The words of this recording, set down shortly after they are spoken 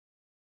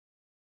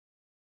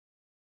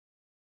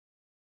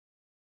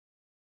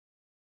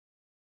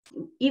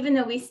Even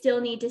though we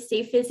still need to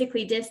stay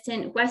physically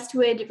distant,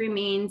 Westwood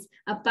remains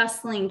a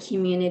bustling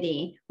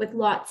community with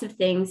lots of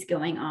things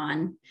going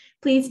on.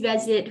 Please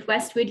visit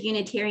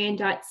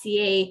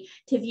westwoodunitarian.ca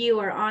to view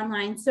our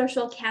online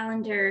social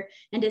calendar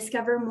and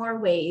discover more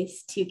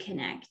ways to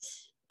connect.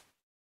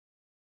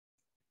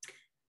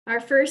 Our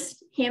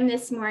first hymn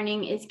this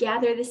morning is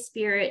Gather the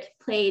Spirit,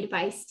 played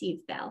by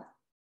Steve Bell.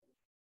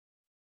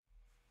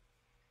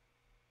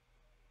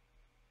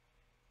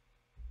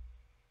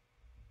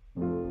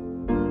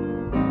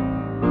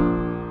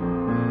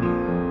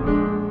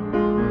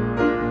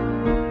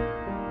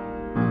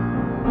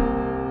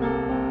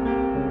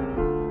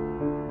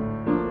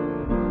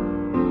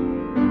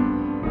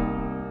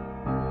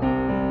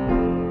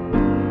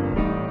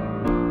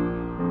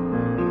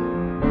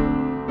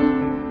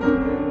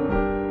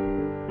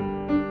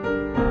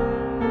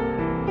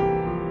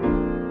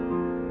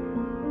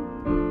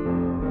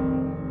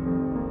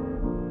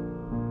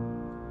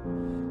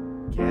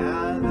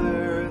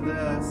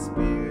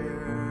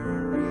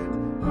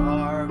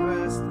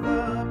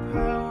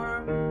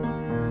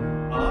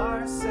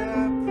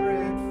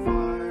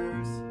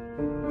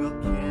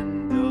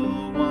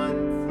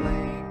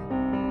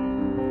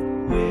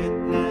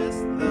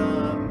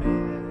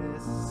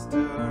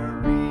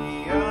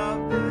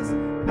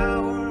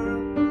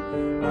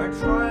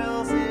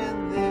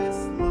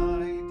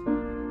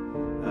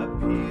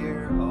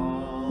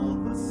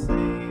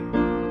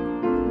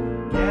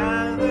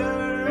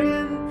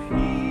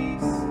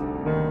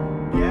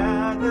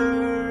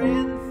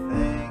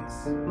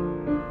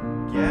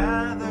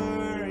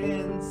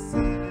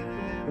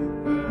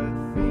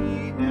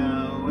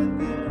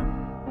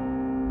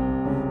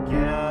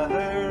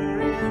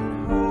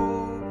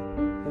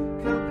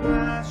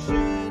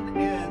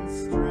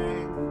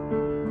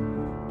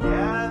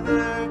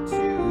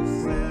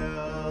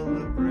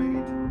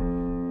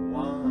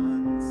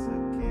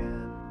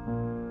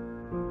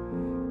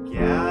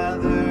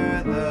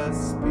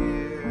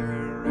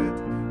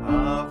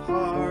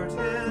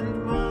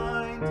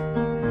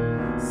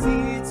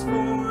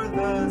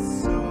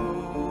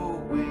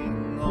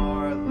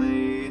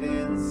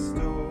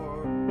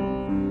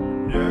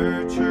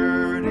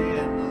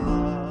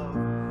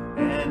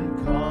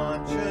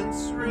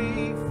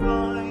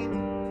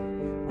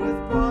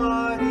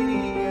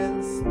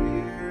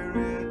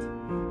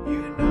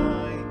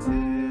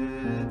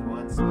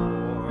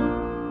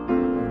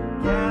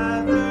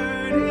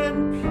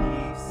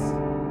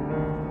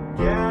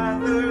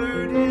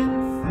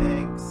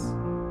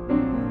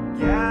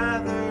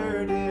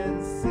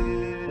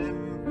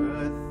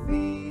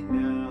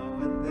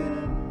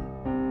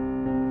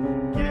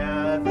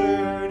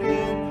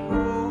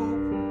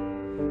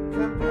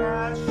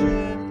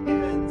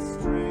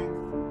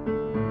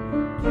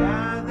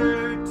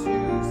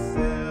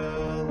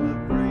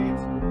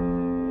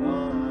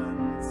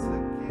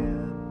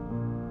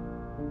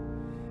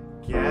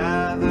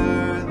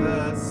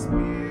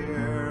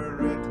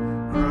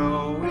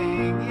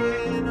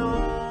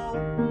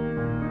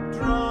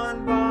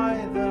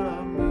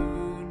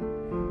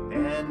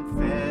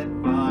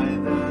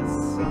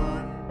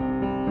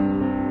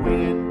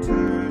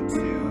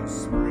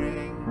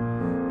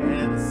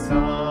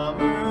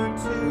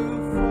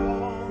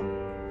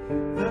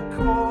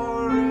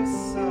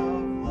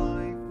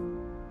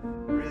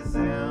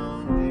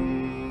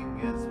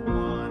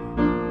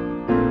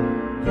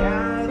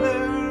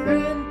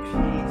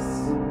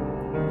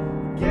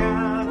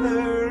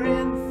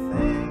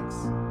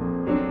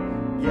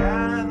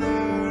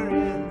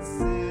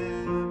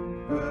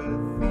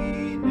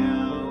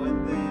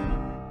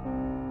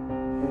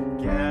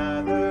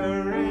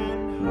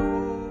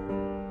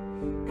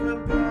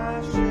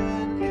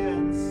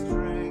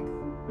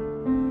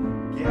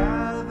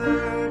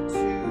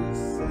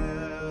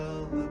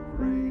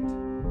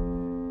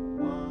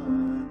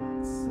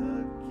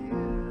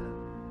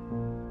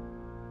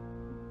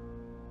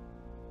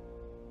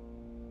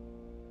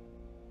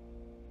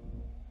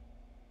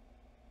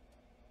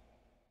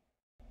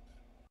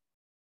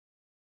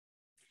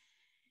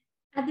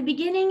 At the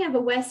beginning of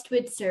a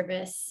Westwood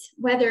service,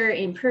 whether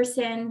in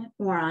person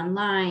or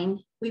online,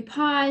 we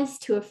pause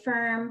to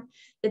affirm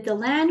that the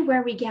land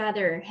where we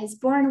gather has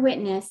borne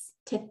witness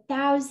to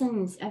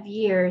thousands of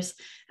years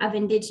of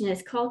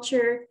Indigenous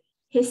culture,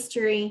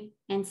 history,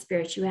 and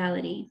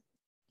spirituality.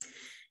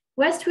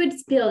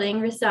 Westwood's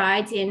building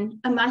resides in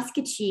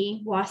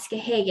Amusketchee,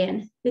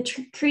 Waskahagan,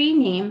 the Cree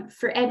name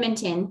for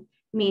Edmonton,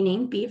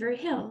 meaning Beaver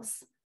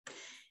Hills.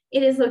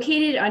 It is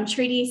located on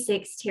Treaty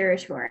 6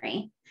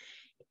 territory.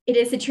 It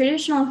is the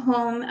traditional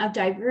home of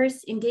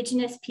diverse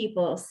Indigenous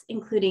peoples,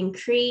 including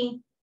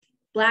Cree,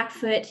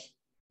 Blackfoot,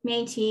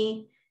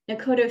 Métis,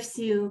 Nakota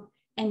Sioux,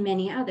 and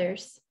many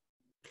others.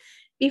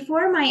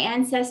 Before my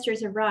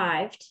ancestors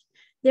arrived,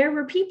 there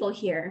were people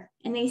here,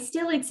 and they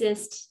still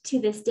exist to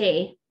this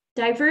day,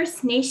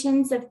 diverse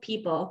nations of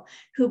people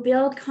who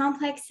build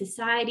complex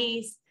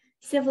societies,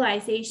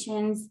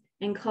 civilizations,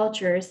 and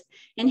cultures,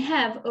 and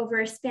have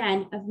over a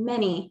span of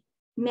many,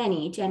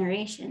 many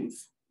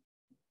generations.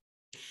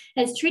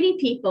 As treaty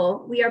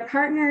people, we are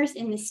partners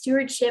in the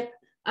stewardship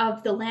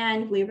of the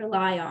land we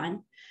rely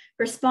on,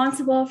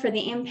 responsible for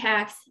the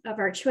impacts of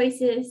our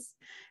choices,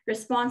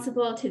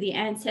 responsible to the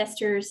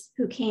ancestors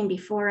who came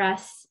before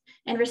us,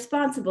 and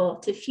responsible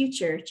to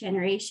future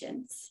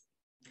generations.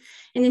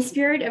 In the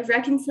spirit of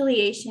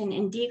reconciliation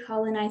and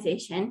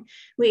decolonization,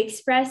 we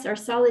express our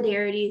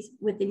solidarities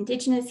with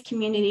Indigenous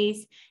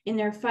communities in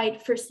their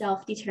fight for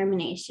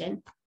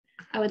self-determination.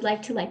 I would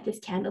like to light this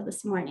candle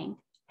this morning.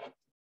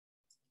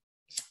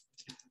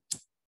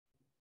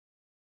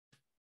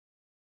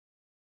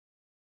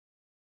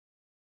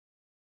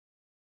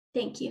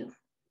 Thank you.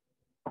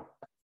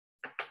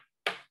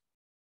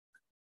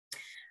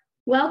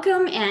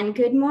 Welcome and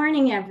good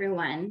morning,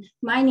 everyone.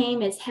 My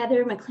name is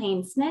Heather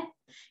MacLean-Smith,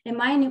 and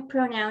my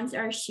pronouns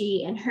are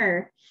she and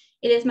her.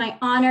 It is my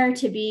honor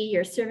to be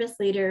your service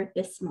leader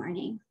this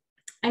morning.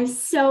 I'm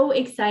so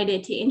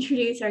excited to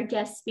introduce our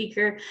guest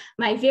speaker,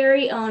 my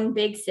very own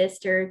big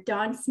sister,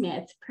 Dawn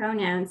Smith,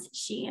 pronouns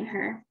she and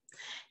her.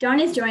 Dawn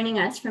is joining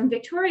us from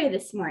Victoria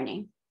this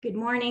morning. Good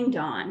morning,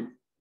 Dawn.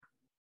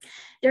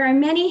 There are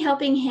many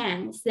helping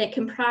hands that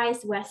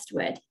comprise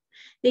Westwood.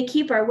 They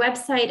keep our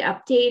website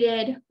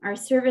updated, our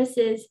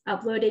services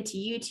uploaded to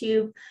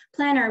YouTube,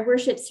 plan our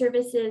worship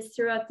services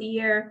throughout the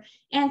year,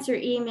 answer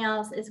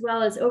emails, as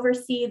well as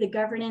oversee the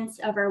governance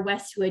of our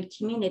Westwood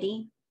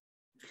community.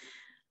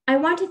 I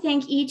want to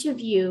thank each of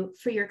you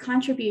for your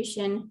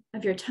contribution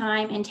of your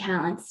time and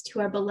talents to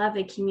our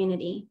beloved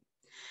community.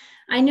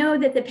 I know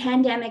that the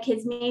pandemic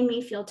has made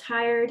me feel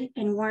tired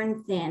and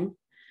worn thin.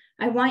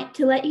 I want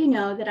to let you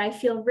know that I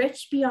feel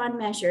rich beyond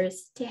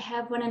measures to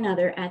have one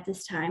another at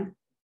this time.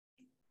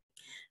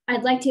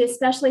 I'd like to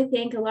especially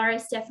thank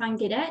Ilara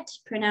Stefaniuk-Gaudet,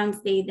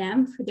 pronouns they,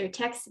 them, for their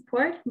tech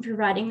support and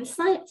providing the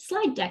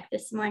slide deck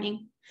this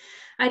morning.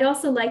 I'd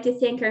also like to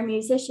thank our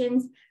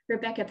musicians,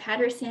 Rebecca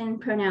Patterson,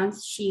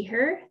 pronouns she,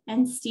 her,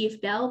 and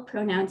Steve Bell,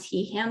 pronouns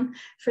he, him,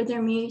 for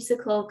their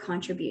musical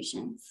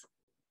contributions.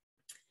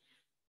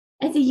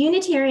 As a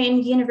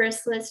Unitarian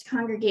Universalist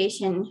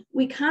congregation,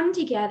 we come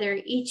together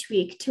each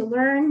week to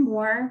learn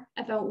more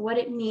about what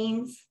it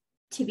means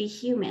to be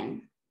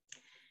human,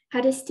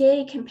 how to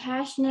stay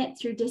compassionate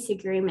through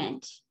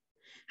disagreement,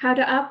 how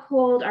to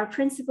uphold our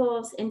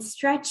principles and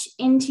stretch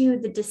into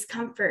the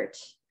discomfort.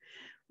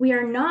 We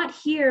are not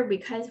here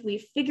because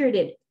we figured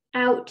it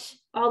out,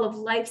 all of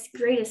life's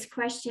greatest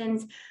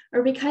questions,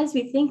 or because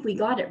we think we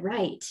got it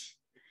right.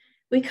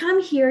 We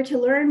come here to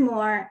learn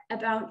more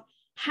about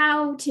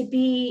how to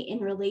be in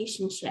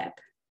relationship,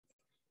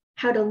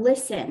 how to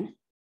listen,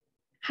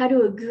 how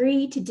to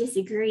agree to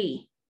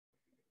disagree,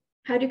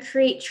 how to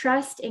create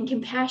trust and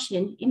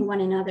compassion in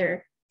one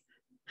another,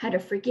 how to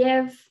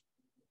forgive,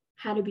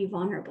 how to be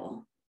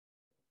vulnerable.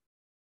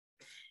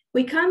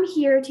 We come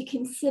here to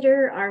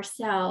consider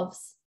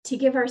ourselves, to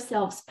give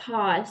ourselves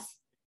pause,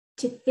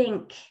 to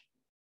think,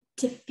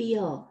 to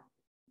feel.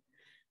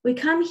 We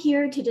come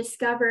here to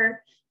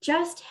discover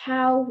just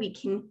how we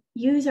can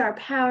use our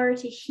power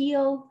to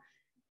heal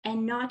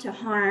and not to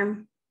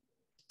harm,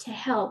 to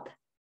help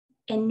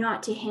and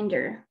not to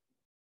hinder.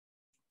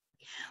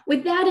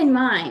 With that in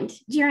mind,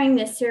 during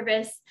this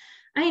service,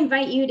 I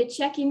invite you to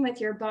check in with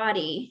your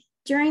body.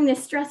 During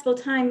this stressful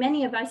time,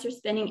 many of us are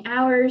spending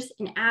hours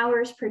and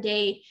hours per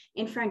day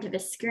in front of a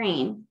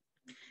screen.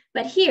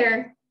 But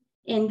here,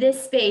 in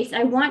this space,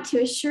 I want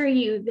to assure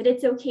you that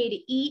it's okay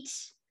to eat,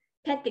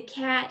 pet the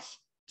cat,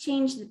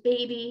 change the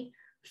baby,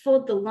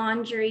 fold the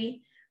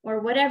laundry, or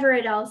whatever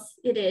else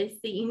it is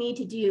that you need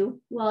to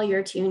do while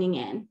you're tuning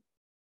in.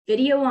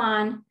 Video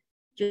on,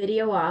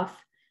 video off.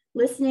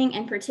 Listening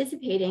and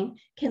participating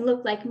can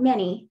look like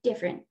many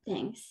different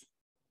things.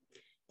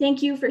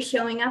 Thank you for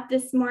showing up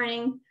this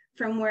morning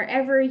from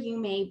wherever you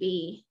may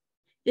be.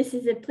 This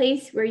is a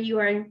place where you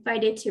are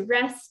invited to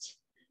rest,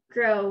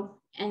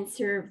 grow, and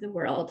serve the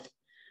world.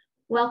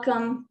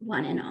 Welcome,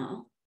 one and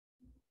all.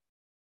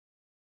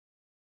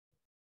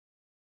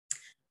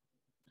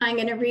 I'm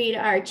going to read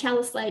our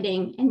chalice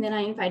lighting, and then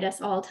I invite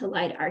us all to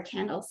light our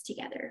candles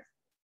together.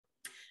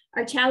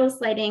 Our chalice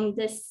lighting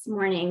this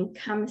morning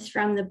comes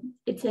from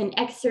it's an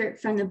excerpt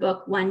from the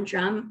book One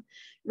Drum,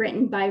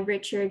 written by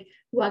Richard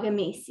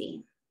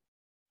Wagamese.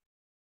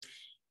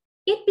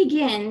 It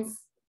begins,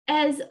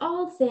 as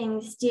all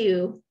things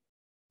do,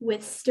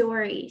 with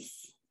stories.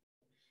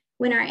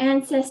 When our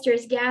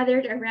ancestors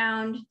gathered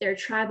around their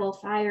tribal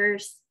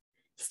fires,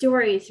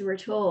 stories were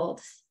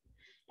told.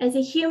 As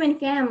a human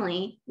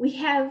family, we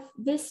have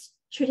this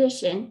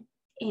tradition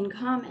in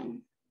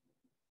common.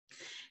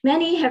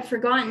 Many have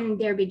forgotten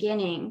their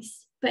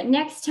beginnings, but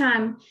next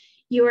time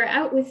you are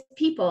out with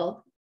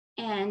people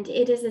and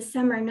it is a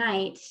summer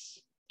night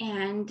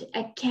and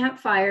a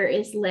campfire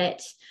is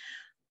lit,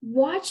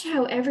 watch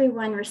how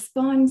everyone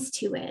responds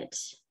to it.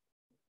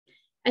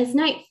 As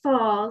night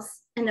falls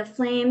and the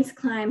flames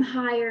climb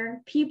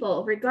higher,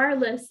 people,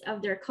 regardless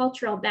of their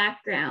cultural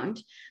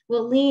background,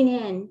 will lean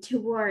in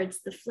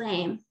towards the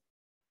flame.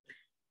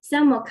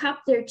 Some will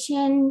cup their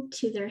chin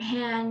to their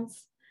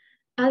hands.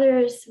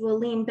 Others will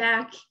lean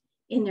back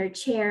in their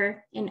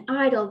chair and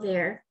idle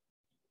there,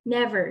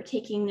 never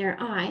taking their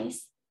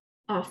eyes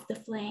off the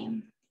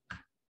flame.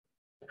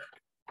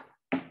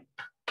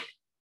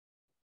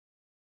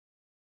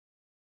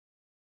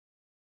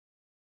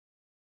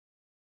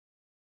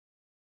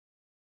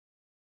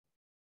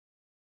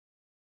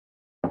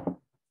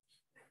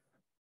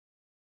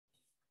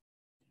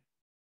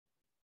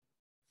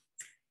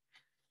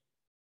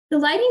 The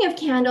lighting of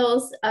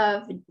candles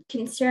of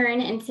concern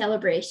and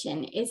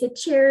celebration is a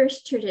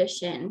cherished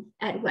tradition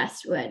at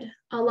Westwood,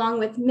 along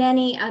with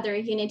many other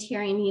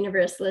Unitarian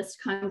Universalist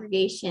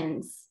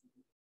congregations.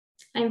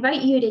 I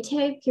invite you to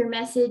take your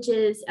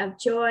messages of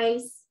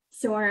joys,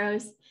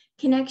 sorrows,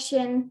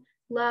 connection,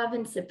 love,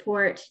 and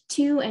support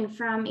to and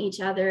from each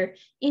other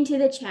into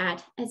the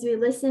chat as we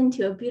listen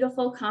to a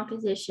beautiful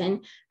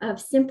composition of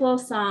simple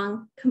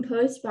song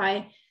composed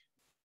by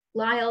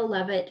Lyle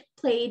Lovett,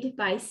 played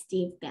by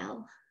Steve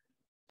Bell.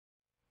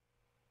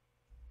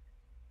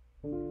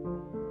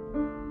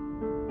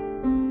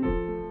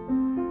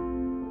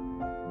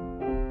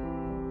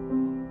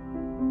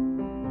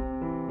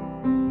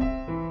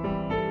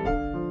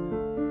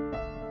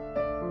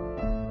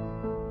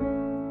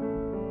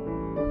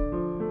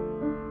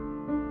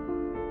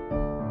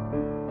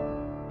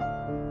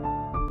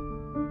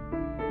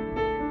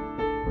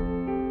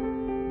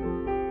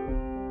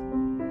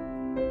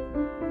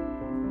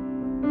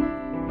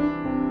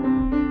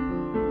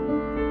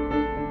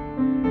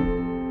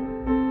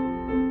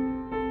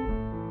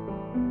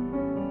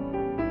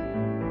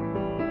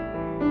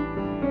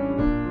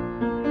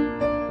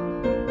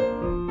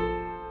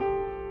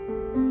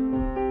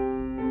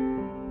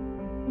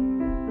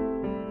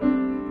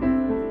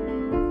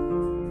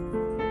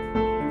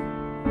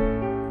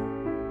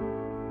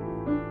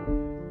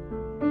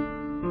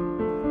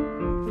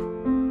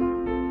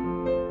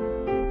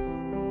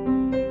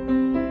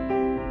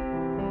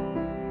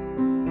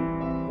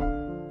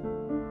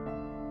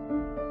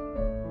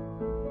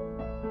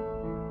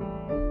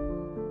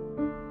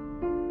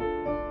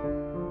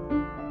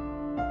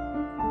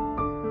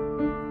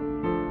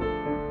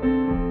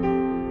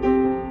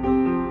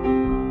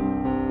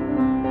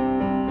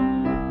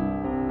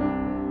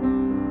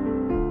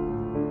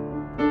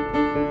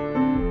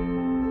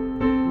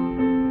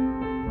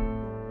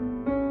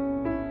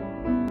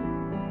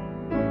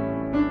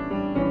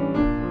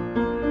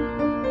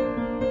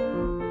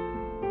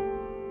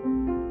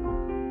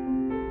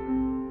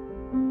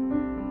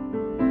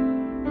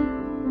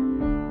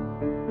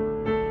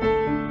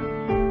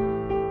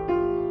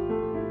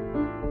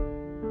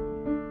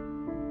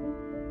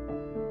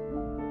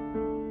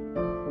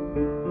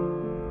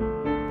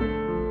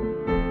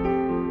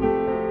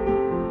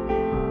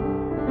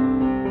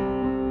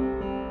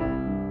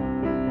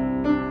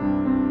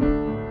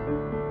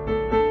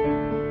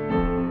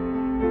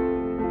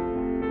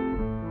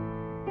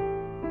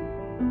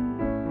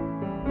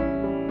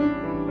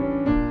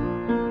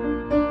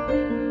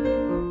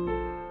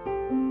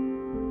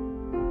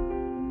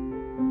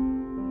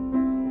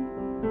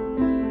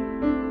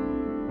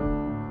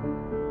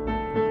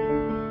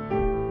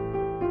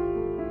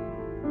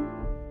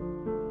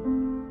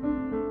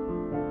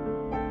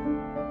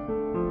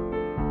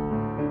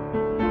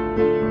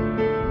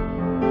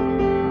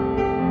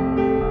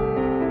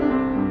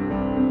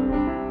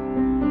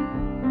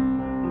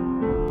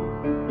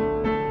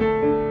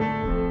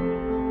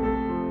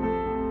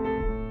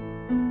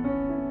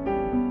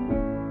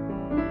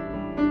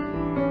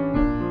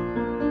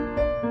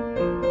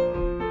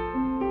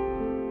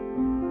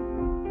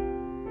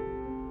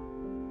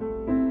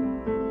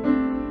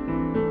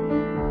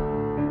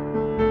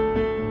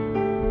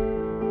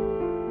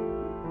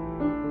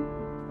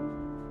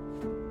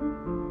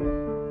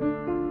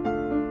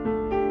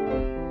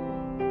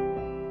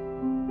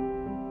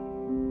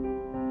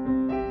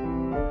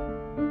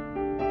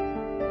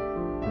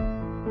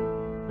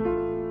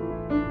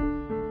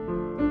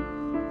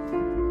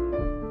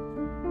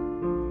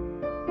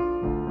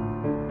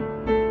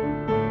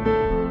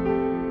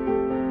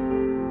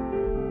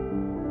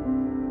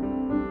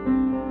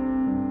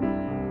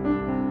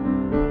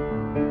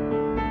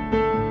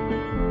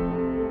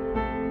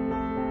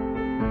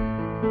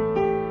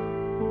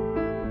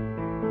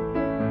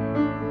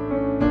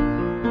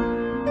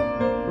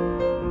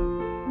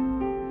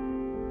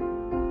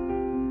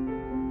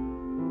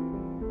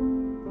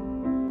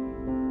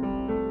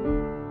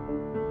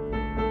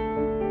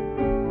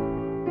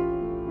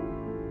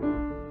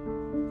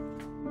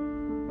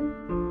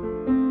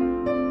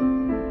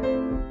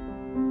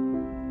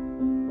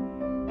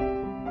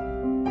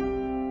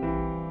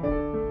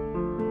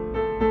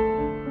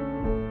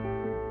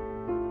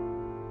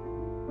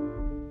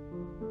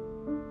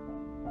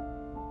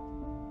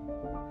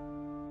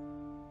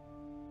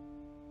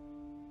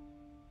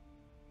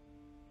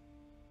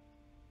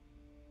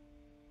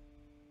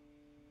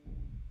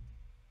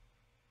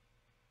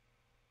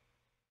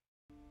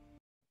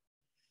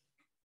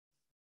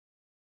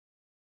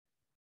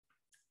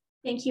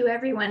 Thank you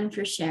everyone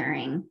for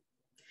sharing.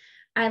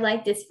 I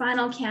light this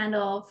final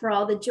candle for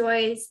all the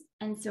joys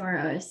and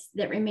sorrows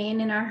that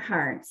remain in our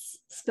hearts,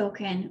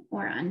 spoken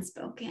or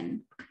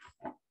unspoken.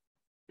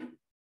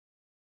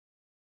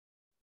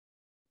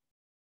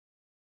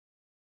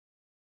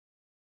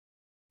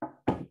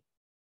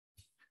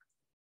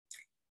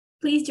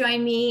 Please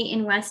join me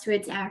in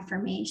Westwood's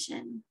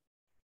affirmation.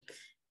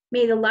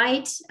 May the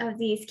light of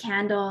these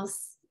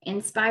candles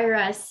inspire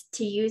us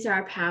to use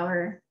our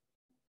power,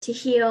 to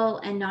heal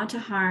and not to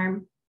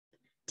harm,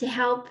 to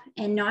help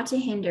and not to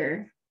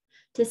hinder,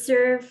 to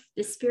serve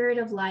the spirit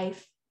of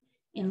life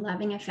in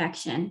loving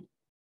affection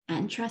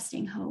and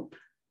trusting hope.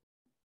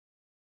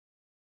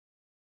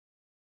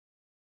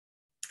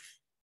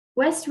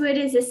 Westwood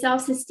is a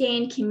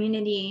self-sustained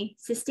community,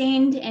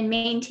 sustained and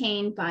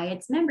maintained by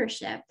its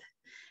membership.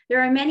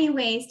 There are many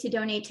ways to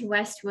donate to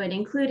Westwood,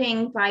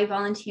 including by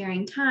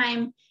volunteering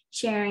time,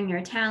 sharing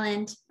your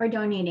talent, or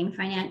donating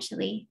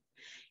financially.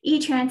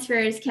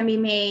 E-transfers can be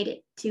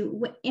made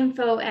to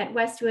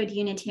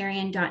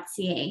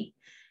info@westwoodunitarian.ca.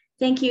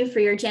 Thank you for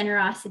your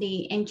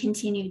generosity and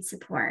continued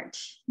support.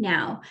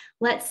 Now,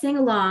 let's sing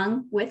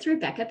along with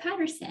Rebecca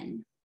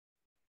Patterson.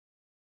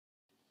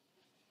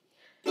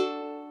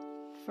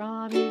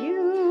 From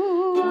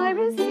you I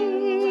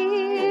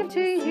receive,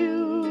 to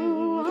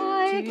you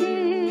I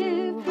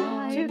give,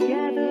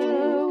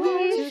 together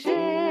we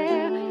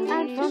share,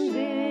 and from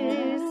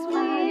this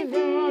we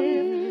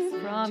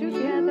live. From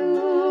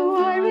together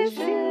I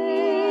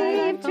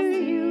receive, to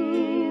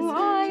you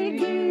I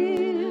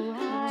give,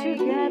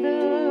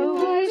 together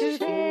we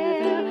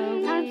share,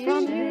 and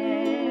from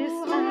this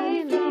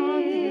I live.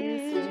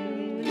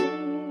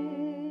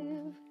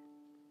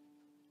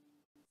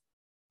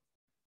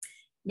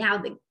 Now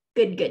the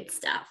good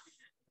stuff.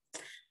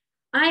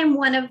 I am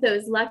one of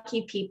those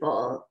lucky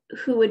people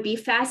who would be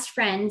fast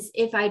friends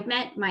if I'd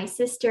met my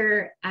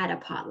sister at a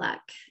potluck.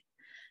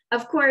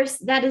 Of course,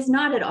 that is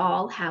not at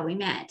all how we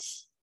met.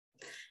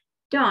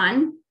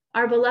 Dawn,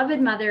 our beloved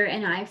mother,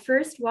 and I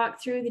first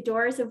walked through the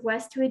doors of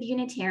Westwood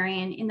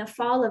Unitarian in the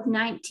fall of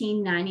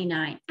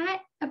 1999 at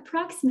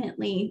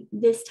approximately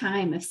this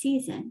time of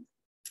season.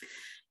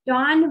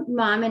 Dawn,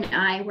 Mom, and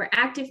I were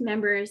active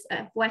members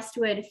of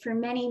Westwood for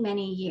many,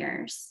 many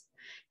years.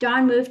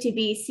 Dawn moved to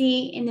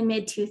BC in the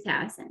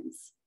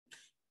mid-2000s.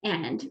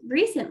 And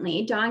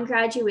recently, Dawn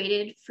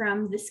graduated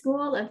from the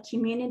School of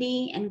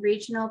Community and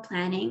Regional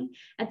Planning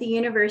at the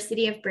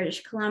University of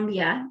British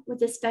Columbia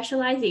with a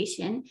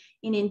specialization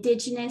in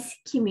Indigenous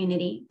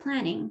Community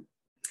Planning.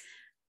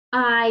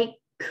 I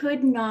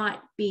could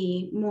not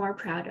be more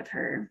proud of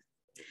her.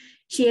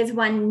 She has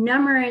won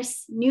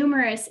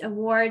numerous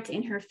awards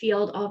in her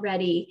field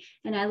already,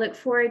 and I look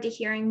forward to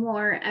hearing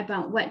more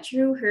about what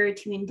drew her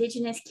to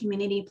Indigenous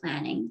community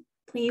planning.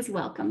 Please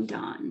welcome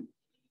Dawn.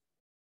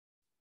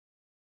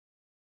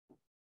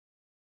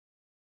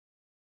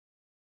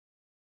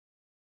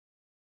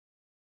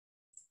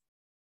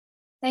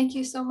 Thank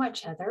you so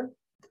much, Heather.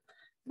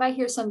 If I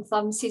hear some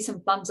see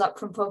some thumbs up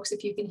from folks,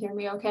 if you can hear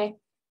me okay.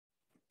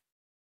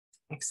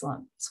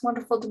 Excellent. It's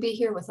wonderful to be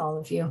here with all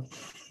of you.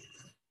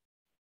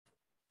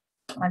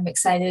 I'm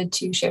excited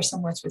to share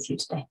some words with you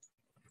today.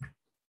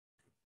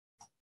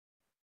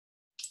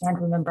 And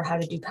remember how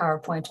to do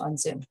PowerPoint on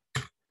Zoom.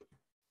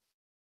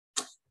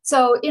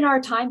 So in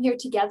our time here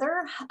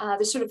together,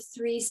 there's sort of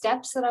 3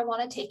 steps that I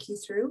want to take you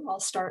through.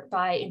 I'll start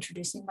by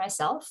introducing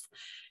myself,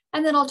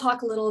 and then I'll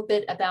talk a little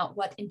bit about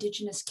what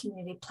Indigenous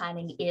community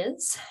planning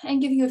is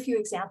and give you a few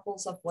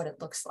examples of what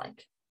it looks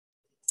like.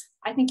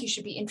 I think you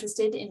should be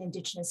interested in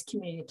Indigenous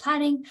community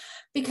planning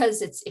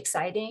because it's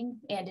exciting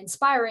and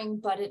inspiring,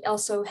 but it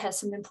also has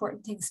some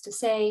important things to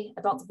say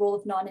about the role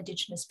of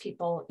non-Indigenous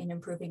people in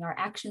improving our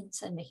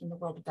actions and making the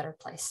world a better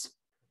place.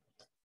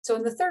 So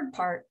in the third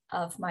part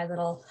of my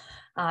little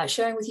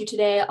sharing with you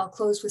today, I'll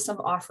close with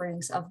some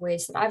offerings of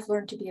ways that I've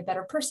learned to be a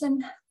better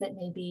person that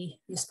may be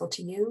useful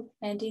to you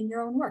and in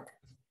your own work.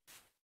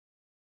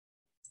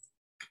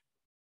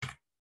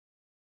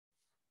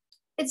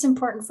 It's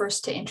important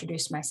first to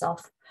introduce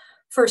myself.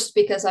 First,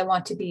 because I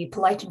want to be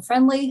polite and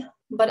friendly,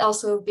 but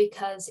also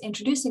because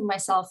introducing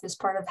myself is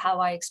part of how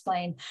I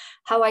explain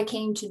how I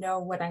came to know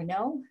what I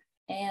know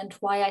and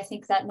why I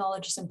think that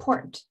knowledge is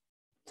important.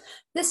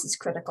 This is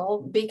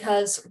critical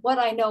because what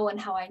I know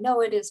and how I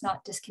know it is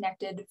not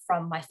disconnected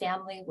from my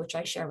family, which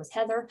I share with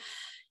Heather,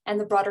 and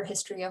the broader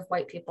history of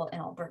white people in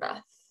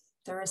Alberta.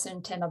 There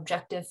isn't an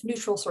objective,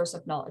 neutral source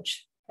of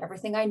knowledge.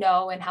 Everything I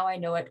know and how I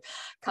know it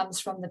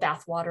comes from the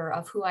bathwater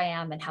of who I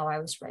am and how I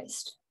was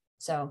raised.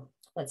 So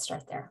let's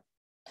start there.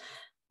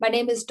 My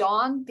name is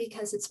Dawn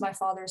because it's my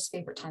father's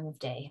favorite time of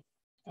day.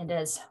 And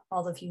as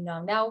all of you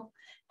know now,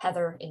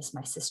 Heather is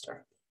my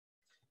sister.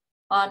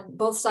 On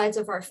both sides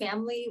of our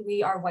family,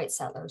 we are white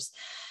settlers,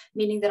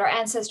 meaning that our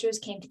ancestors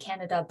came to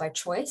Canada by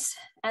choice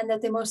and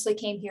that they mostly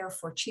came here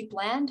for cheap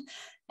land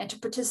and to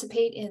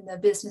participate in the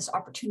business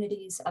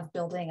opportunities of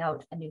building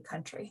out a new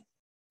country.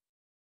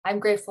 I'm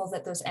grateful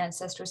that those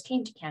ancestors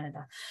came to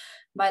Canada.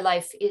 My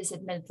life is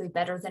admittedly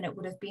better than it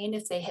would have been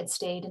if they had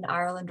stayed in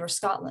Ireland or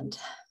Scotland,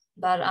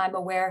 but I'm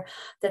aware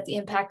that the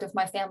impact of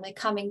my family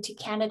coming to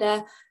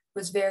Canada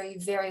was very,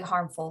 very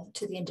harmful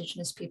to the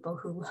Indigenous people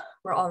who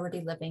were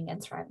already living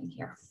and thriving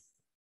here.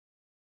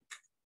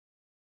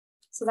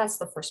 So that's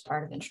the first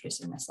part of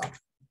introducing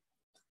myself.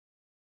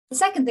 The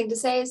second thing to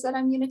say is that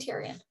I'm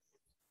Unitarian.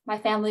 My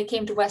family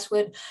came to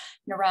Westwood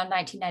in around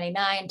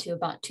 1999 to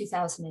about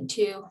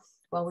 2002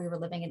 while we were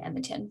living in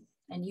Edmonton.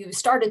 And you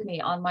started me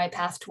on my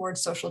path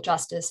towards social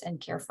justice and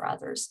care for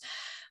others.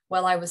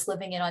 While I was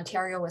living in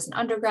Ontario as an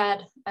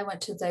undergrad, I went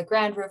to the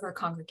Grand River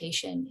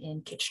congregation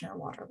in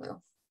Kitchener-Waterloo.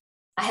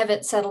 I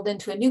haven't settled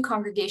into a new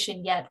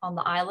congregation yet on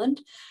the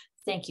island,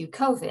 thank you,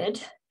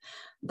 COVID,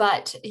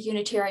 but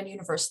Unitarian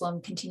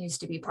Universalism continues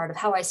to be part of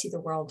how I see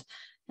the world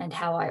and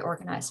how I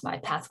organize my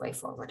pathway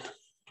forward.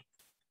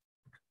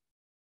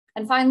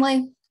 And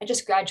finally, I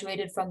just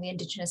graduated from the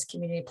Indigenous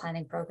Community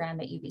Planning program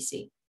at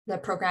UBC. The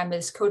program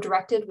is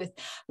co-directed with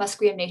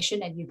Musqueam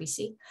Nation and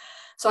UBC.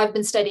 So I've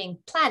been studying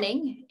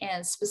planning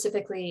and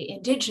specifically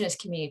Indigenous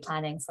community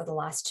planning for the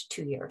last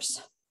 2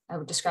 years. I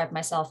would describe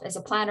myself as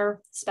a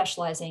planner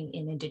specializing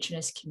in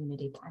Indigenous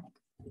community planning.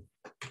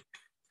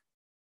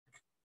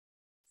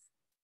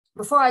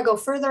 Before I go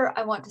further,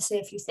 I want to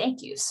say a few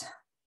thank yous.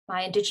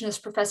 My Indigenous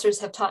professors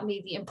have taught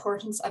me the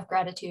importance of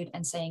gratitude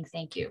and saying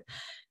thank you.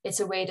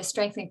 It's a way to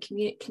strengthen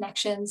community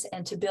connections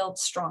and to build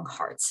strong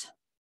hearts.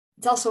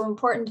 It's also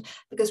important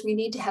because we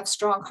need to have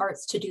strong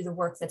hearts to do the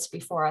work that's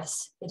before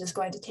us. It is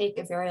going to take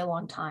a very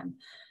long time.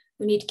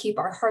 We need to keep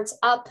our hearts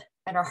up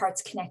and our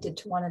hearts connected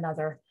to one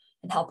another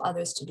and help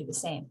others to do the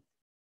same.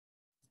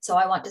 So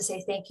I want to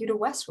say thank you to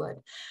Westwood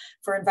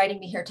for inviting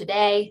me here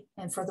today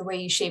and for the way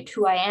you shaped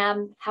who I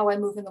am, how I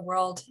move in the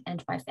world,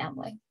 and my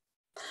family.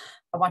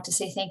 I want to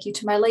say thank you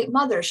to my late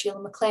mother,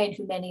 Sheila MacLean,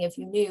 who many of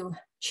you knew.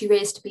 She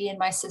raised me and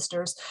my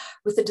sisters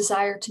with a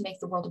desire to make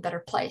the world a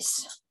better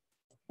place.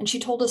 And she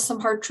told us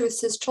some hard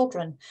truths as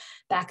children.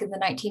 Back in the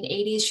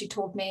 1980s, she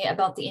told me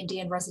about the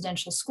Indian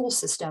residential school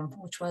system,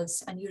 which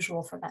was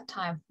unusual for that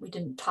time. We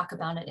didn't talk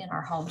about it in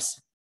our homes.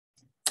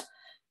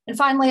 And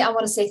finally, I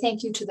want to say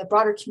thank you to the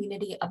broader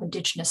community of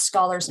Indigenous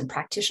scholars and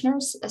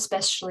practitioners,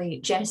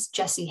 especially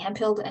Jessie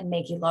Hemphill and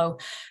Maggie Lowe,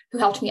 who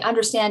helped me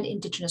understand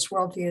Indigenous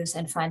worldviews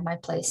and find my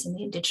place in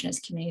the Indigenous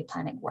community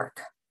planning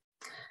work.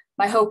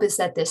 My hope is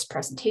that this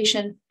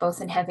presentation,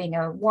 both in having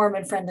a warm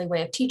and friendly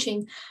way of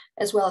teaching,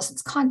 as well as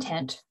its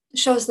content,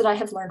 shows that I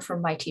have learned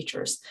from my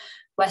teachers,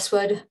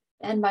 Westwood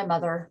and my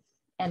mother,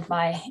 and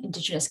my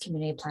Indigenous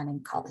community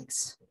planning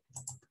colleagues.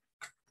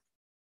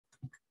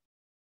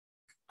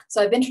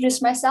 So I've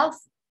introduced myself.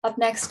 Up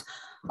next,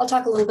 I'll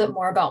talk a little bit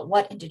more about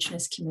what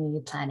Indigenous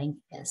community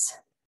planning is.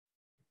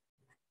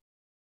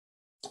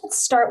 Let's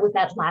start with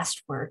that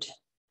last word,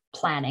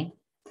 planning.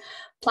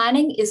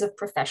 Planning is a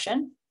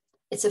profession.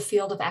 It's a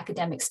field of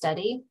academic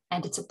study,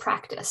 and it's a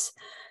practice.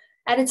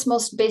 At its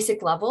most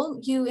basic level,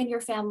 you and your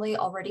family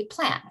already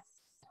plan.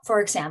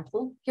 For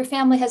example, your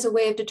family has a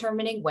way of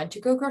determining when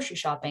to go grocery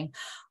shopping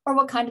or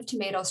what kind of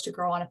tomatoes to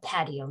grow on a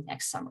patio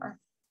next summer.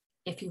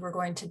 If you were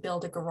going to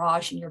build a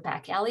garage in your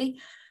back alley,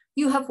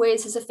 you have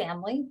ways as a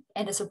family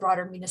and as a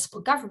broader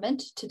municipal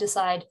government to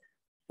decide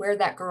where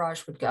that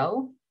garage would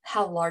go,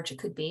 how large it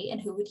could be,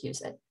 and who would use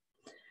it.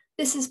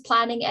 This is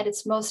planning at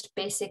its most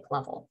basic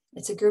level.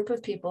 It's a group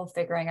of people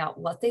figuring out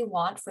what they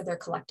want for their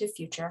collective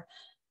future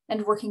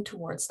and working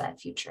towards that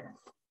future.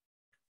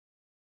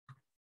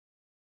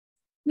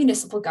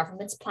 Municipal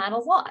governments plan a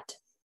lot.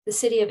 The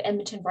city of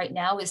Edmonton right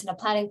now is in a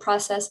planning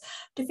process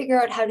to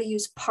figure out how to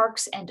use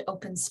parks and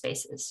open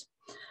spaces.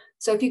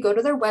 So if you go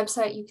to their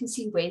website, you can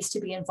see ways to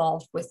be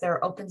involved with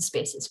their open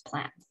spaces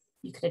plan.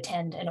 You could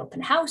attend an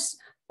open house,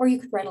 or you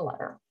could write a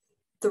letter.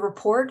 The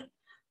report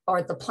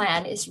or the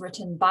plan is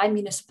written by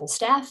municipal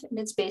staff, and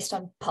it's based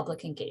on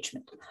public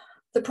engagement.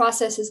 The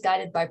process is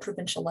guided by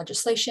provincial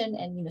legislation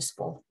and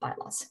municipal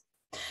bylaws.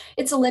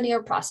 It's a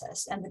linear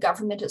process, and the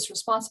government is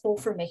responsible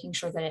for making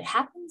sure that it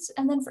happens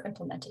and then for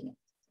implementing it.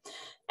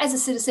 As a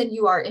citizen,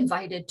 you are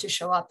invited to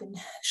show up,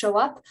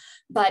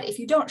 but if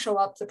you don't show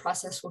up, the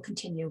process will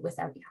continue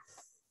without you.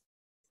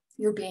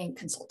 You're being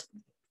consulted.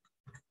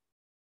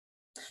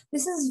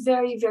 This is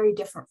very, very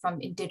different from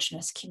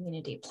Indigenous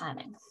community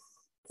planning.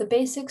 The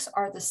basics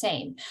are the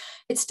same.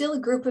 It's still a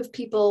group of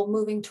people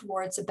moving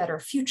towards a better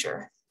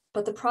future,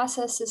 but the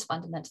process is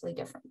fundamentally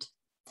different.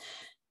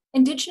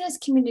 Indigenous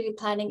community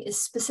planning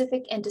is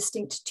specific and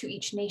distinct to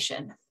each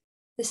nation.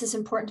 This is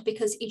important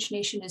because each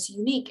nation is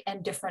unique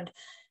and different,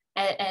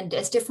 and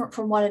as different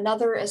from one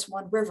another as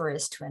one river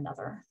is to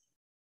another.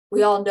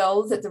 We all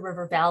know that the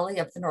river valley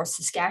of the North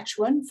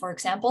Saskatchewan, for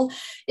example,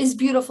 is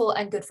beautiful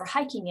and good for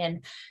hiking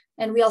in.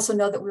 And we also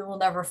know that we will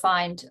never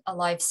find a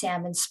live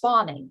salmon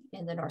spawning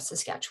in the North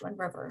Saskatchewan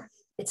River.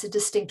 It's a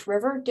distinct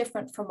river,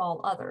 different from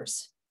all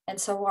others. And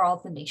so are all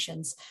the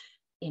nations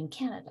in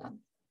Canada.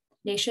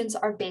 Nations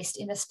are based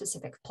in a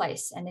specific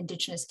place, and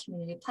Indigenous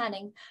community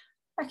planning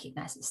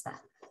recognizes that.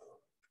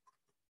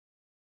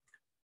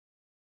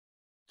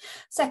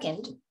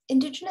 Second,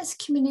 Indigenous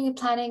community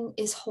planning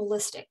is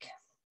holistic.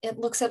 It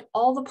looks at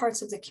all the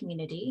parts of the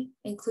community,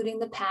 including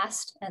the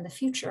past and the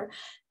future,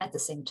 at the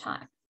same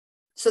time.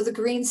 So the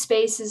green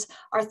spaces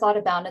are thought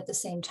about at the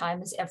same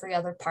time as every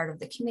other part of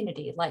the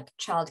community, like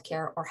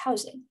childcare or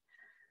housing.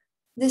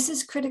 This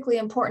is critically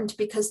important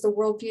because the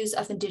worldviews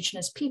of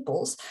Indigenous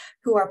peoples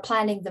who are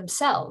planning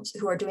themselves,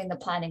 who are doing the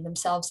planning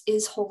themselves,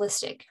 is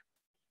holistic.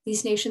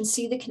 These nations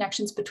see the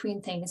connections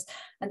between things,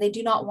 and they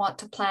do not want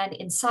to plan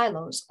in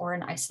silos or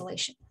in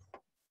isolation.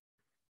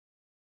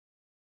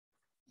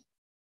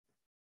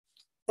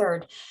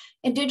 Third,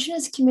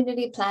 Indigenous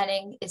community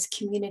planning is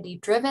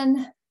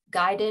community-driven,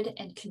 guided,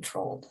 and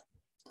controlled.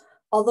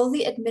 Although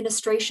the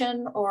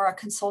administration or a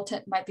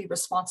consultant might be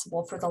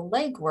responsible for the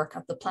legwork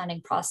of the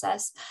planning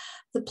process,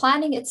 the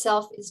planning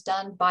itself is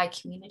done by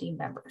community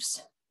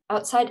members.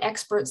 Outside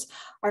experts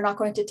are not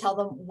going to tell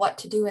them what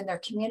to do in their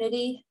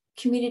community.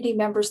 Community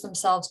members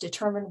themselves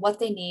determine what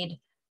they need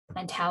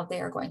and how they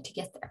are going to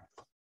get there.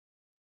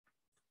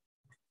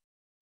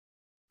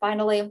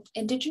 Finally,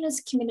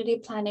 Indigenous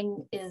community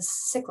planning is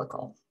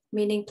cyclical,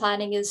 meaning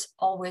planning is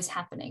always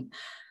happening.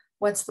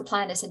 Once the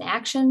plan is in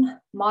action,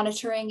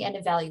 monitoring and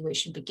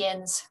evaluation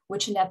begins,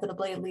 which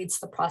inevitably leads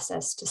the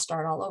process to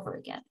start all over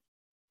again.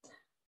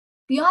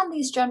 Beyond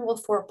these general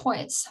 4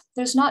 points,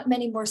 there's not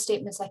many more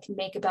statements I can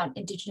make about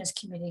Indigenous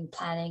community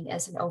planning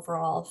as an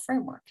overall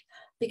framework,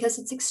 because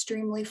it's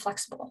extremely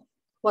flexible.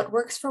 What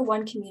works for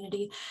one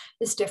community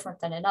is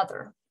different than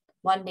another.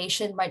 One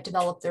nation might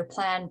develop their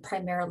plan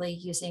primarily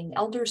using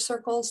elder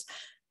circles,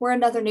 where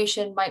another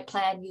nation might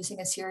plan using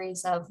a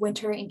series of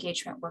winter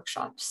engagement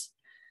workshops.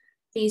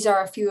 These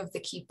are a few of the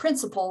key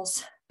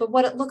principles, but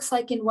what it looks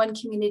like in one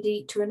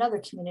community to another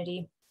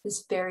community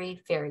is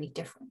very, very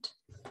different.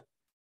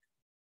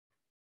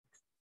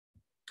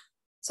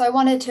 So I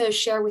wanted to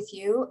share with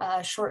you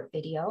a short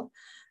video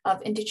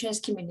of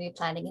Indigenous community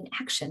planning in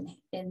action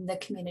in the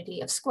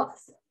community of Squelch.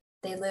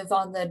 They live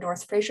on the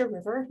North Fraser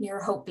River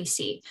near Hope,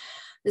 BC.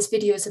 This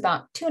video is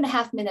about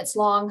 2.5 minutes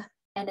long,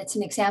 and it's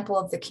an example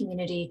of the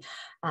community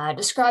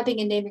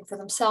describing and naming for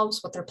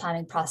themselves what their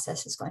planning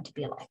process is going to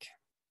be like.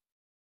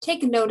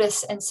 Take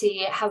notice and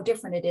see how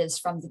different it is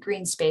from the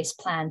green space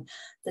plan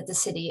that the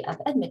city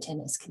of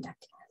Edmonton is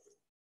conducting.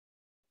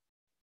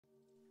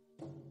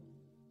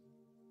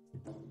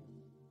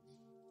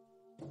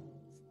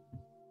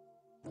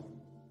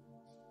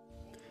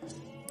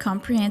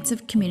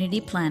 Comprehensive Community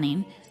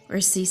Planning, or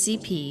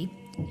CCP,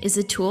 is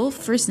a tool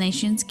First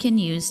Nations can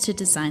use to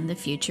design the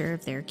future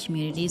of their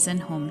communities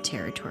and home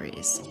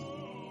territories.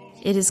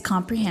 It is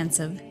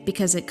comprehensive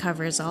because it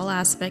covers all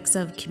aspects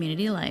of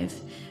community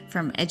life,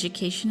 from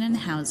education and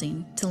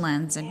housing to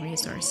lands and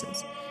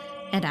resources.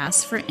 It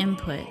asks for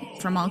input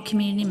from all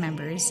community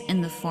members in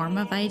the form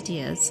of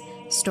ideas,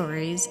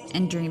 stories,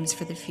 and dreams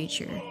for the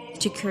future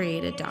to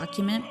create a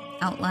document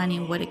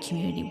outlining what a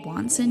community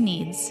wants and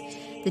needs,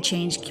 the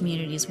change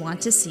communities want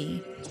to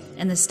see,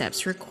 and the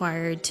steps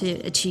required to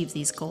achieve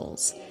these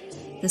goals.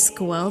 The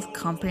Squelch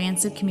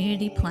Comprehensive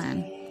Community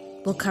Plan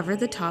will cover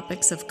the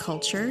topics of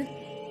culture,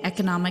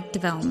 economic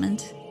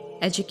development,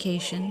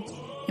 education,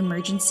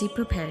 emergency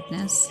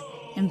preparedness,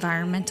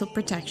 environmental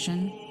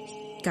protection,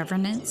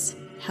 governance,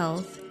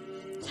 health,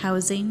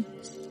 housing,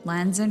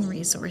 lands and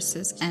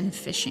resources, and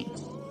fishing.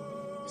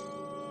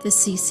 The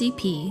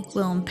CCP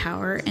will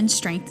empower and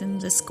strengthen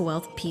the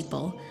Squelch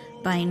people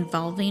by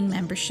involving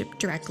membership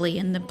directly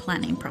in the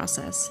planning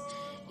process.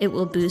 It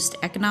will boost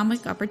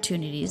economic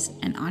opportunities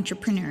and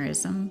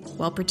entrepreneurism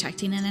while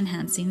protecting and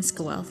enhancing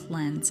Squelch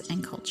lands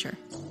and culture.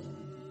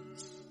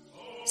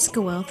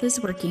 Squelch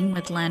is working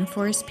with Land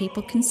Forest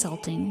People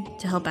Consulting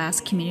to help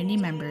ask community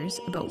members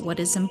about what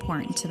is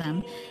important to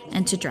them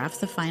and to draft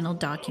the final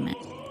document.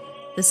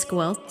 The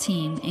Squelch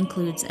team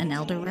includes an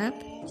elder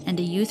rep and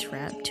a youth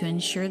rep to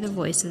ensure the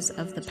voices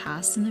of the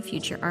past and the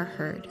future are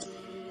heard.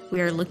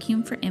 We are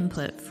looking for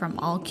input from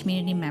all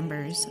community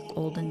members,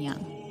 old and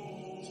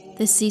young.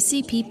 The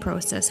CCP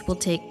process will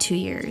take 2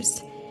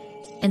 years.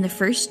 In the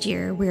first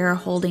year, we are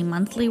holding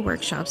monthly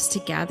workshops to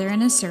gather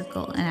in a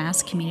circle and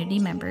ask community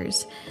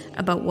members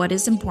about what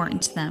is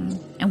important to them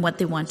and what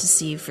they want to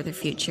see for the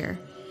future.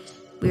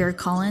 We are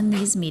calling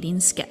these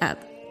meetings Sk'ep,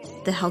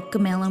 the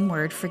Halk'gamilan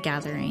word for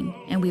gathering,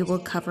 and we will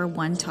cover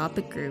one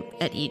topic group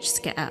at each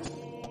Sk'ep.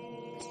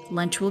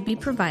 Lunch will be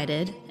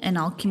provided, and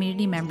all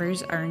community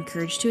members are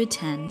encouraged to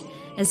attend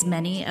as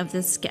many of the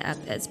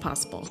Sk'ep as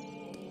possible.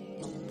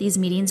 These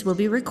meetings will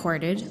be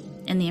recorded,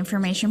 and the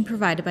information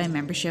provided by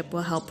membership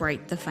will help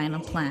write the final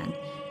plan.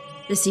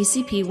 The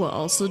CCP will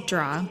also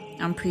draw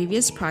on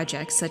previous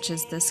projects such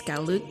as the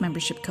Skaluk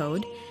Membership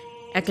Code,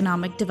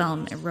 Economic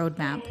Development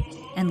Roadmap,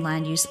 and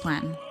Land Use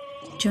Plan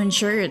to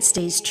ensure it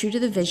stays true to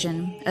the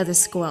vision of the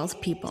Squelch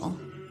people.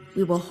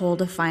 We will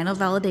hold a final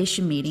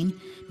validation meeting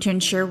to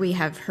ensure we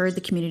have heard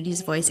the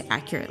community's voice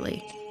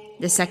accurately.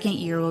 The second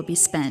year will be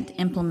spent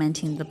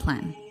implementing the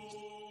plan.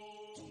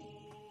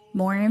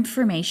 More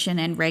information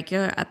and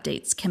regular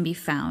updates can be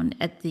found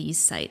at these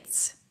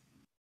sites.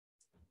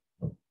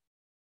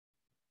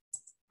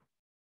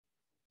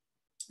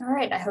 All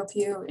right, I hope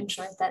you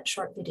enjoyed that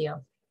short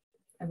video.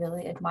 I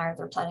really admire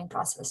their planning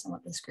process and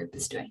what this group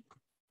is doing.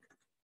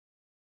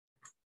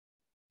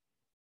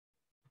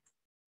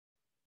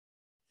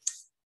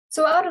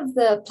 So out of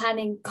the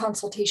planning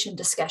consultation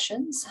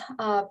discussions,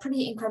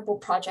 pretty incredible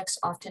projects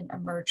often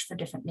emerge for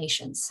different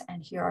nations.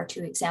 And here are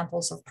 2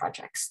 examples of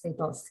projects. They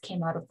both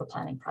came out of the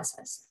planning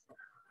process.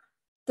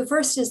 The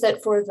first is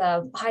that for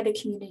the Haida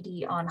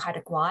community on Haida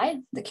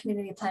Gwaii, the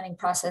community planning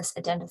process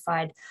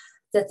identified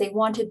that they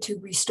wanted to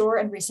restore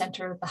and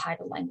recenter the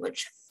Haida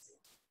language.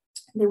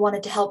 They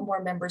wanted to help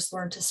more members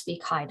learn to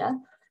speak Haida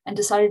and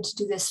decided to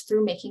do this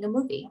through making a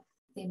movie.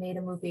 They made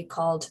a movie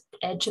called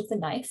Edge of the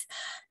Knife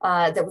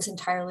that was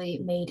entirely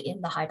made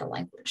in the Haida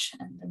language,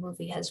 and the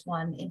movie has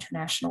won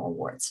international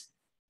awards.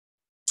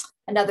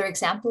 Another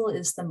example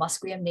is the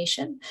Musqueam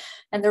Nation,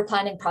 and their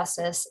planning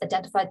process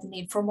identified the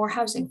need for more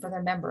housing for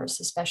their members,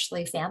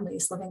 especially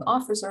families living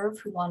off reserve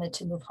who wanted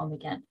to move home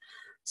again.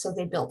 So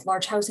they built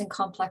large housing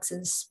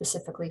complexes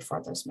specifically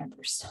for those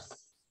members.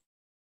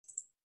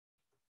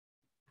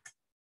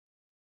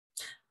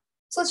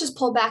 So let's just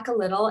pull back a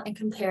little and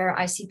compare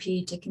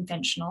ICP to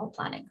conventional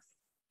planning.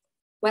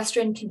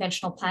 Western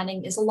conventional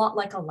planning is a lot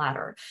like a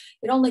ladder.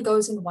 It only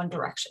goes in one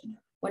direction.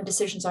 When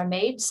decisions are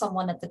made,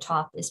 someone at the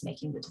top is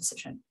making the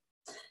decision.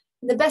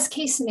 In the best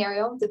case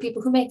scenario, the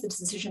people who make the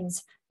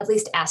decisions at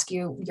least ask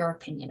you your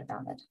opinion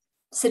about it.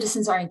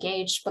 Citizens are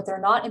engaged, but they're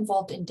not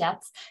involved in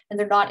depth, and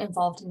they're not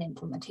involved in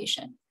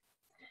implementation.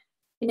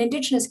 In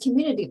Indigenous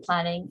community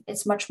planning,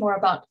 it's much more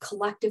about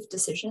collective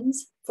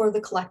decisions for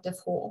the collective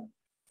whole.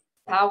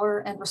 Power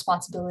and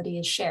responsibility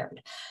is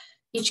shared.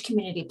 Each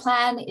community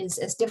plan is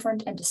as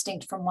different and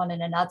distinct from one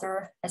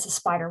another as a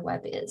spider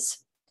web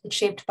is. It's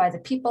shaped by the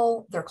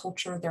people, their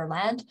culture, their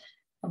land,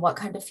 and what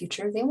kind of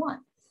future they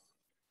want.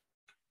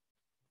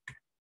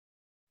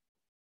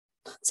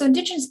 So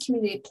Indigenous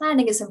community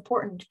planning is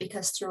important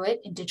because through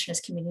it, Indigenous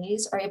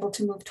communities are able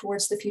to move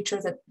towards the future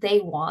that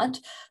they want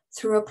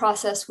through a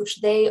process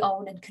which they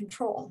own and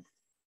control.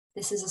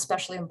 This is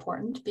especially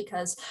important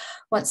because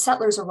once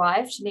settlers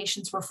arrived,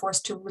 nations were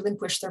forced to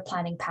relinquish their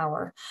planning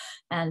power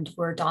and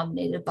were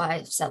dominated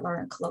by settler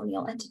and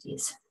colonial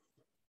entities.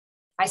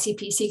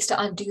 ICP seeks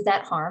to undo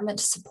that harm and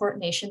to support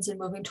nations in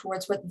moving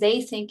towards what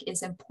they think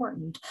is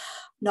important,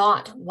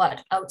 not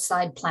what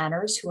outside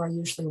planners, who are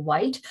usually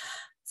white,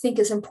 think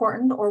is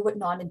important or what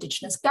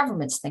non-Indigenous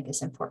governments think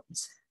is important.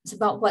 It's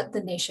about what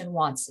the nation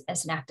wants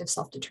as an act of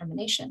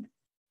self-determination.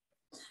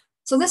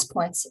 So this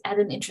points at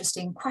an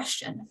interesting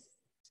question.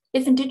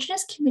 If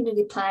Indigenous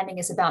community planning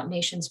is about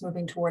nations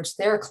moving towards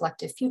their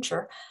collective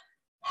future,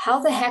 how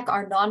the heck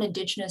are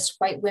non-Indigenous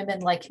white women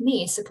like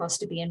me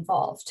supposed to be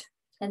involved?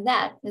 And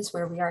that is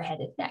where we are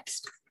headed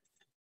next.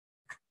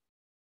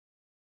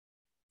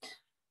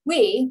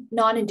 We,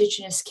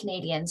 non-Indigenous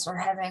Canadians, are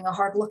having a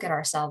hard look at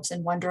ourselves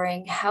and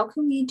wondering, how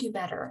can we do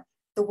better?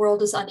 The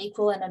world is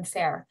unequal and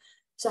unfair,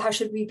 so how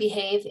should we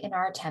behave in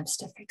our attempts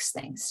to fix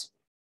things?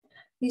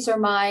 These are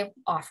my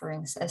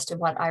offerings as to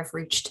what I've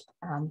reached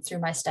through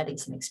my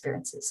studies and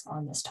experiences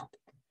on this topic.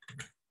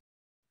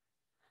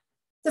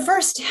 The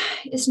first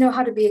is know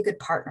how to be a good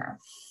partner.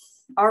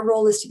 Our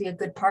role is to be a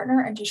good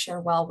partner and to share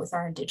well with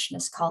our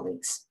Indigenous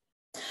colleagues.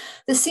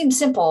 This seems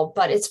simple,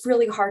 but it's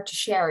really hard to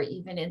share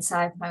even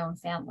inside my own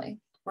family.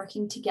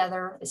 Working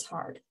together is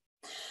hard.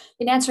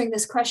 In answering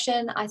this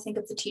question, I think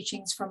of the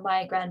teachings from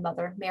my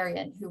grandmother,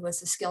 Marion, who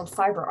was a skilled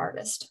fiber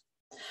artist.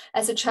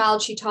 As a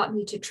child, she taught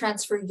me to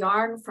transfer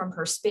yarn from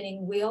her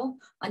spinning wheel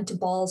onto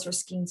balls or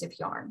skeins of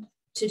yarn.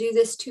 To do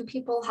this, two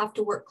people have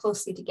to work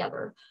closely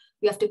together.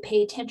 You have to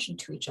pay attention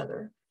to each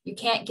other. You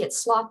can't get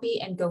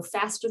sloppy and go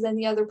faster than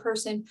the other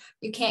person.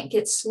 You can't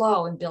get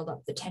slow and build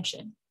up the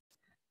tension.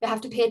 You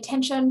have to pay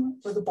attention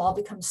or the ball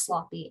becomes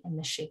sloppy and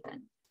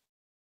misshapen.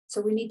 So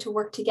we need to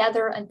work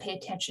together and pay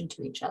attention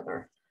to each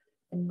other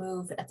and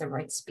move at the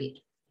right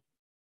speed.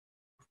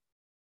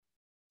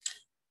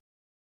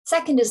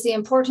 Second is the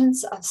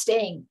importance of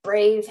staying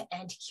brave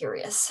and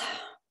curious.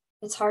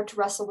 It's hard to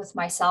wrestle with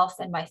myself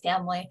and my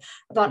family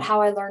about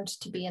how I learned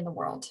to be in the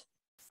world.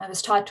 I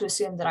was taught to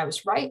assume that I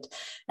was right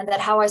and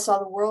that how I saw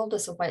the world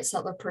as a white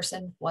settler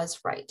person was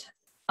right.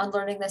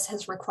 Unlearning this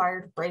has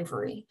required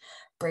bravery.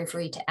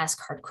 Bravery to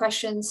ask hard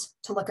questions,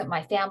 to look at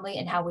my family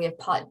and how we have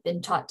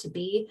been taught to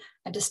be,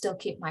 and to still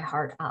keep my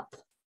heart up.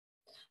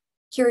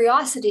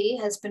 Curiosity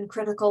has been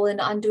critical in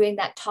undoing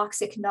that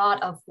toxic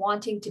knot of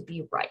wanting to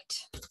be right.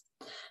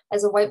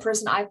 As a white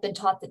person, I've been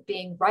taught that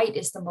being right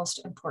is the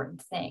most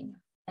important thing,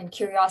 and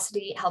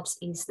curiosity helps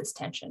ease this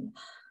tension.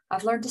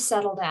 I've learned to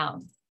settle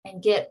down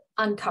and get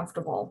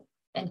uncomfortable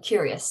and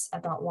curious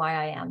about why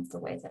I am the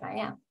way that I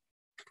am.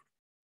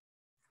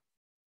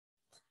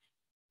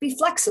 Be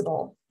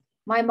flexible.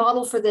 My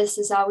model for this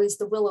is always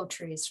the willow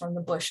trees from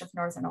the bush of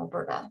northern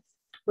Alberta.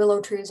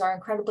 Willow trees are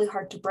incredibly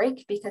hard to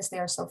break because they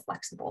are so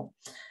flexible.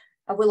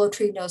 A willow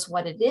tree knows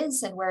what it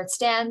is and where it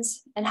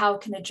stands and how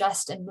it can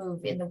adjust and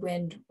move in the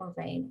wind or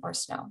rain or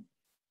snow.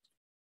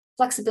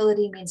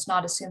 Flexibility means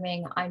not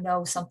assuming I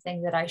know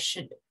something that I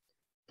should.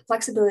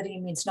 Flexibility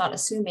means not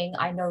assuming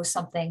I know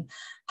something,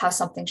 how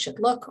something should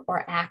look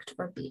or act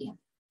or be.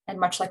 And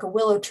much like a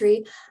willow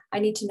tree, I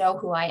need to know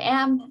who I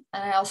am,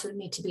 and I also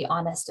need to be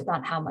honest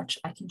about how much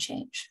I can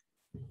change.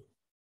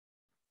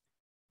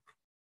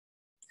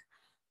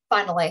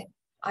 Finally,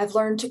 I've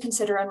learned to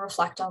consider and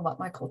reflect on what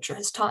my culture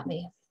has taught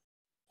me.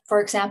 For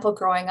example,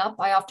 growing up,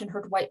 I often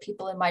heard white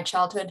people in my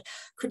childhood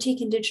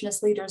critique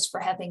Indigenous leaders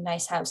for having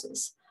nice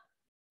houses.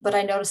 But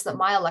I noticed that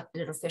my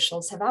elected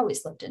officials have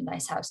always lived in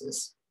nice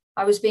houses.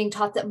 I was being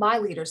taught that my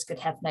leaders could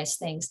have nice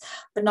things,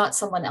 but not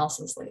someone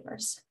else's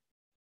leaders.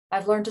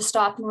 I've learned to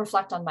stop and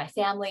reflect on my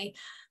family,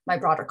 my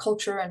broader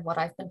culture, and what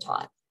I've been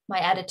taught. My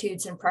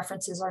attitudes and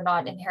preferences are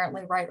not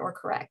inherently right or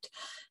correct.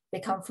 They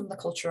come from the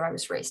culture I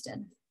was raised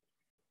in.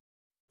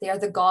 They are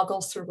the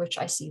goggles through which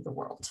I see the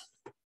world.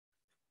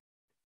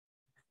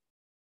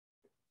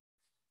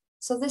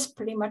 So this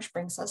pretty much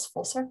brings us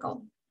full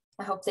circle.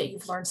 I hope that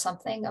you've learned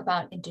something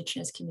about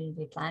Indigenous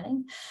community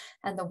planning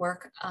and the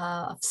work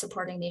of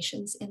supporting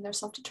nations in their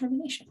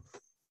self-determination.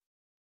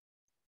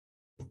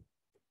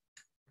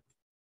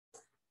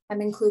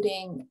 I'm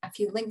including a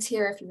few links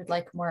here if you would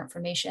like more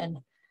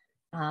information.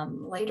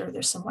 Later,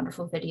 there's some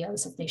wonderful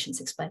videos of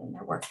nations explaining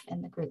their work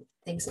and the great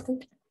things that they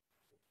do.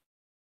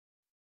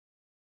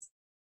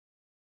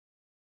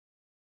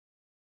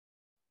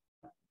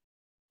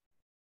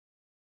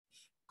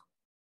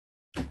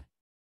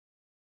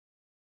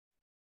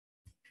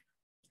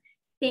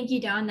 Thank you,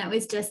 Dawn. That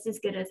was just as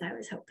good as I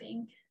was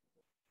hoping.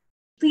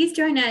 Please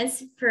join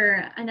us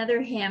for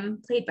another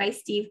hymn played by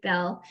Steve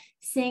Bell,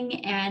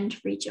 Sing and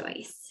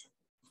Rejoice.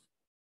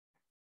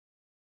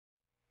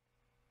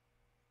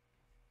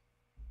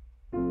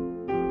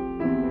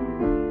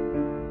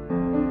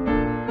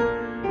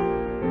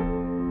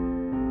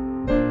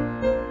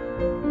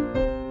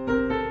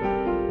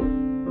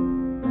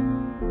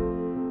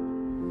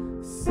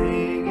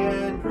 Sing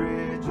and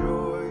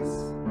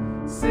rejoice,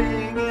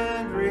 sing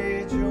and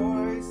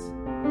rejoice.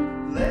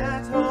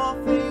 Let all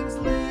things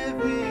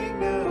living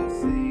now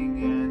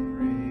sing and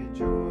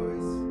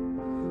rejoice.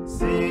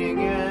 Sing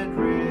and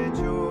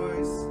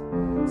rejoice,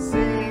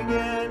 sing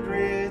and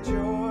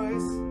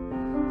rejoice.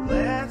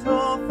 Let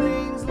all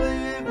things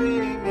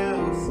living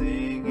now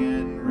sing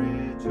and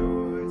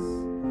rejoice.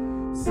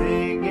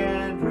 Sing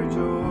and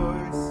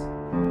rejoice,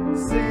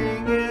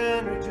 sing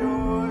and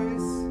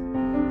rejoice.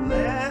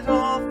 Let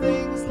all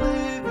things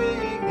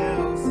living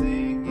now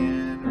sing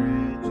and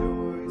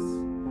rejoice.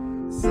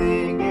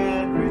 Sing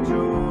and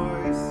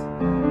rejoice,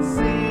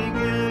 sing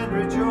and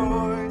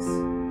rejoice.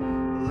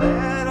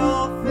 Let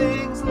all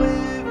things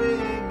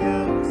living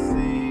now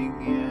sing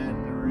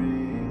and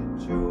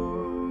rejoice.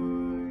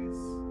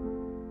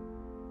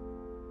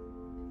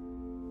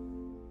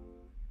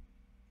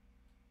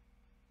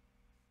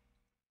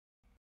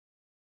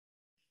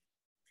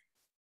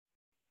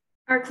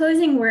 Our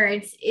closing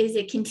words is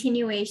a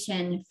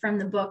continuation from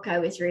the book I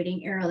was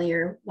reading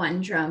earlier, One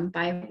Drum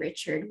by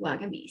Richard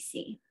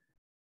Wagamisi.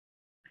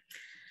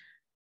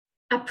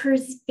 A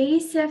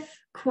pervasive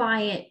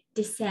quiet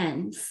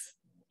descends,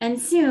 and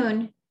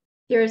soon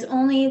there is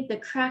only the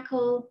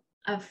crackle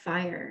of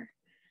fire,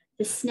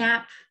 the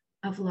snap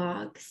of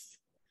logs.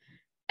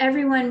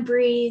 Everyone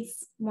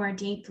breathes more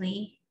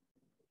deeply.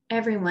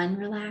 Everyone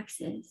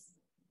relaxes.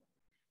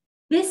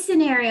 This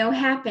scenario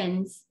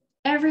happens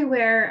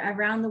everywhere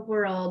around the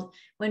world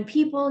when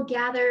people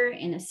gather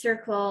in a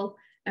circle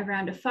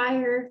around a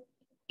fire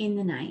in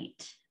the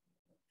night.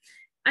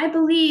 I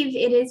believe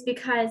it is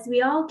because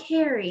we all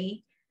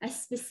carry a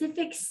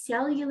specific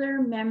cellular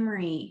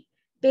memory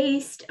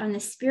based on the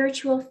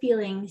spiritual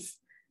feelings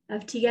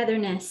of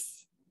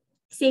togetherness,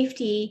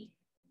 safety,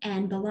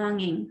 and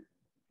belonging.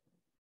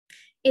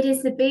 It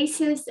is the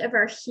basis of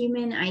our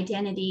human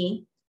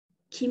identity,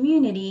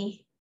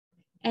 community,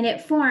 and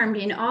it formed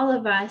in all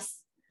of us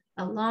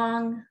a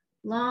long,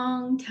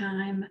 long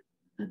time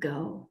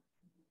ago.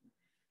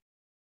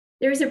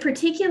 There's a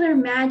particular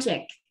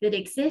magic that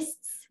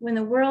exists when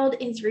the world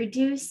is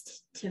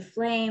reduced to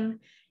flame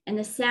and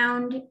the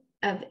sound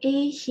of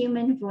a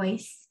human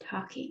voice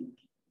talking.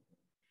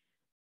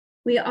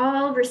 We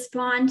all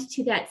respond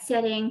to that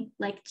setting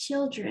like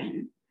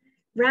children,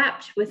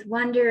 wrapped with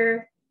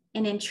wonder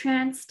and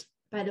entranced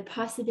by the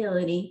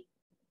possibility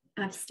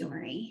of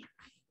story.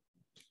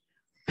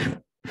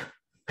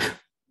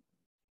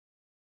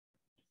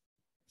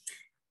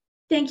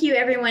 Thank you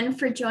everyone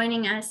for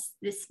joining us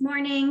this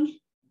morning.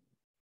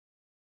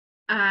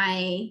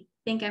 I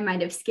think I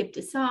might have skipped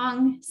a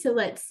song, so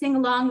let's sing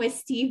along with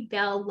Steve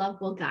Bell, Love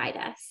Will Guide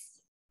Us.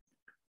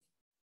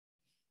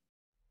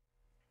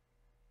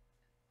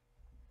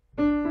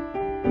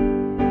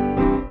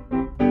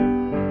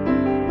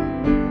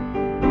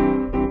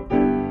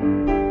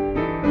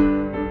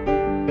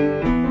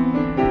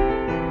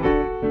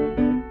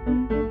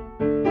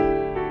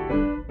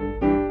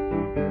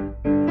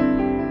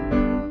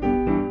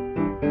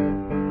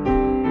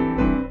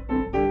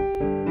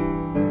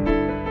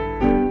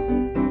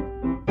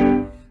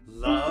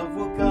 Love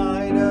will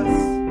guide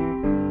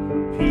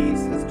us,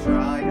 peace has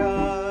dried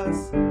us.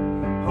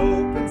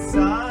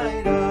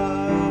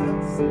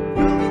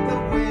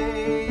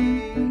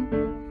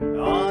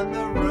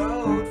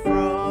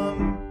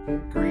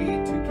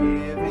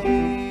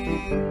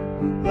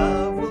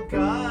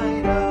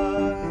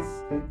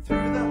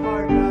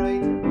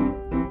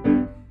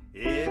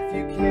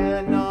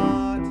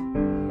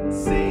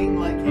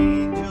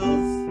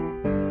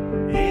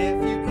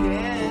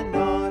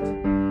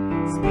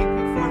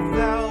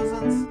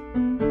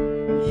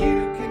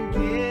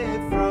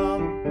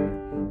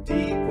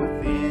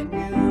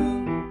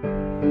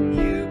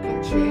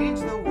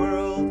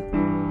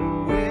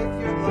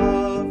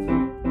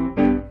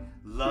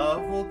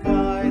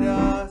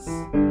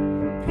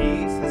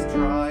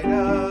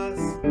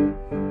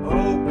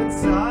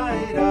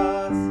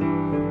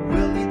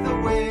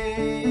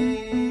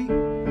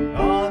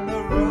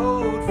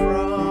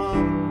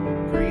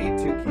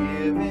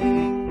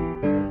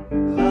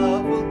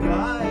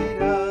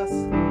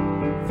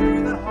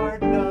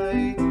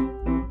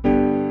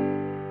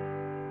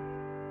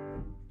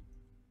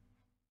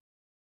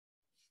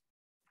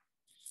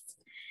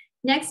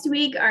 Next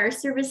week, our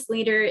service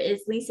leader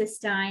is Lisa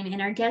Stein,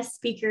 and our guest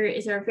speaker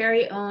is our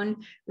very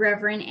own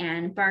Reverend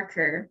Ann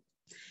Barker.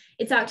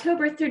 It's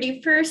October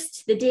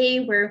 31st, the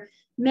day where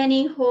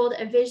many hold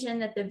a vision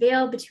that the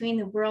veil between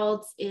the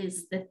worlds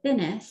is the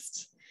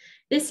thinnest.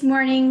 This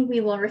morning,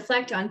 we will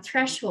reflect on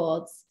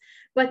thresholds,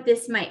 what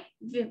this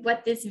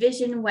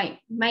vision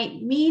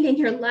might mean in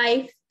your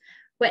life.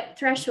 What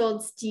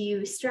thresholds do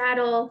you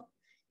straddle?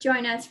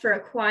 Join us for a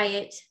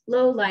quiet,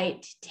 low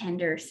light,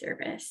 tender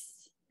service.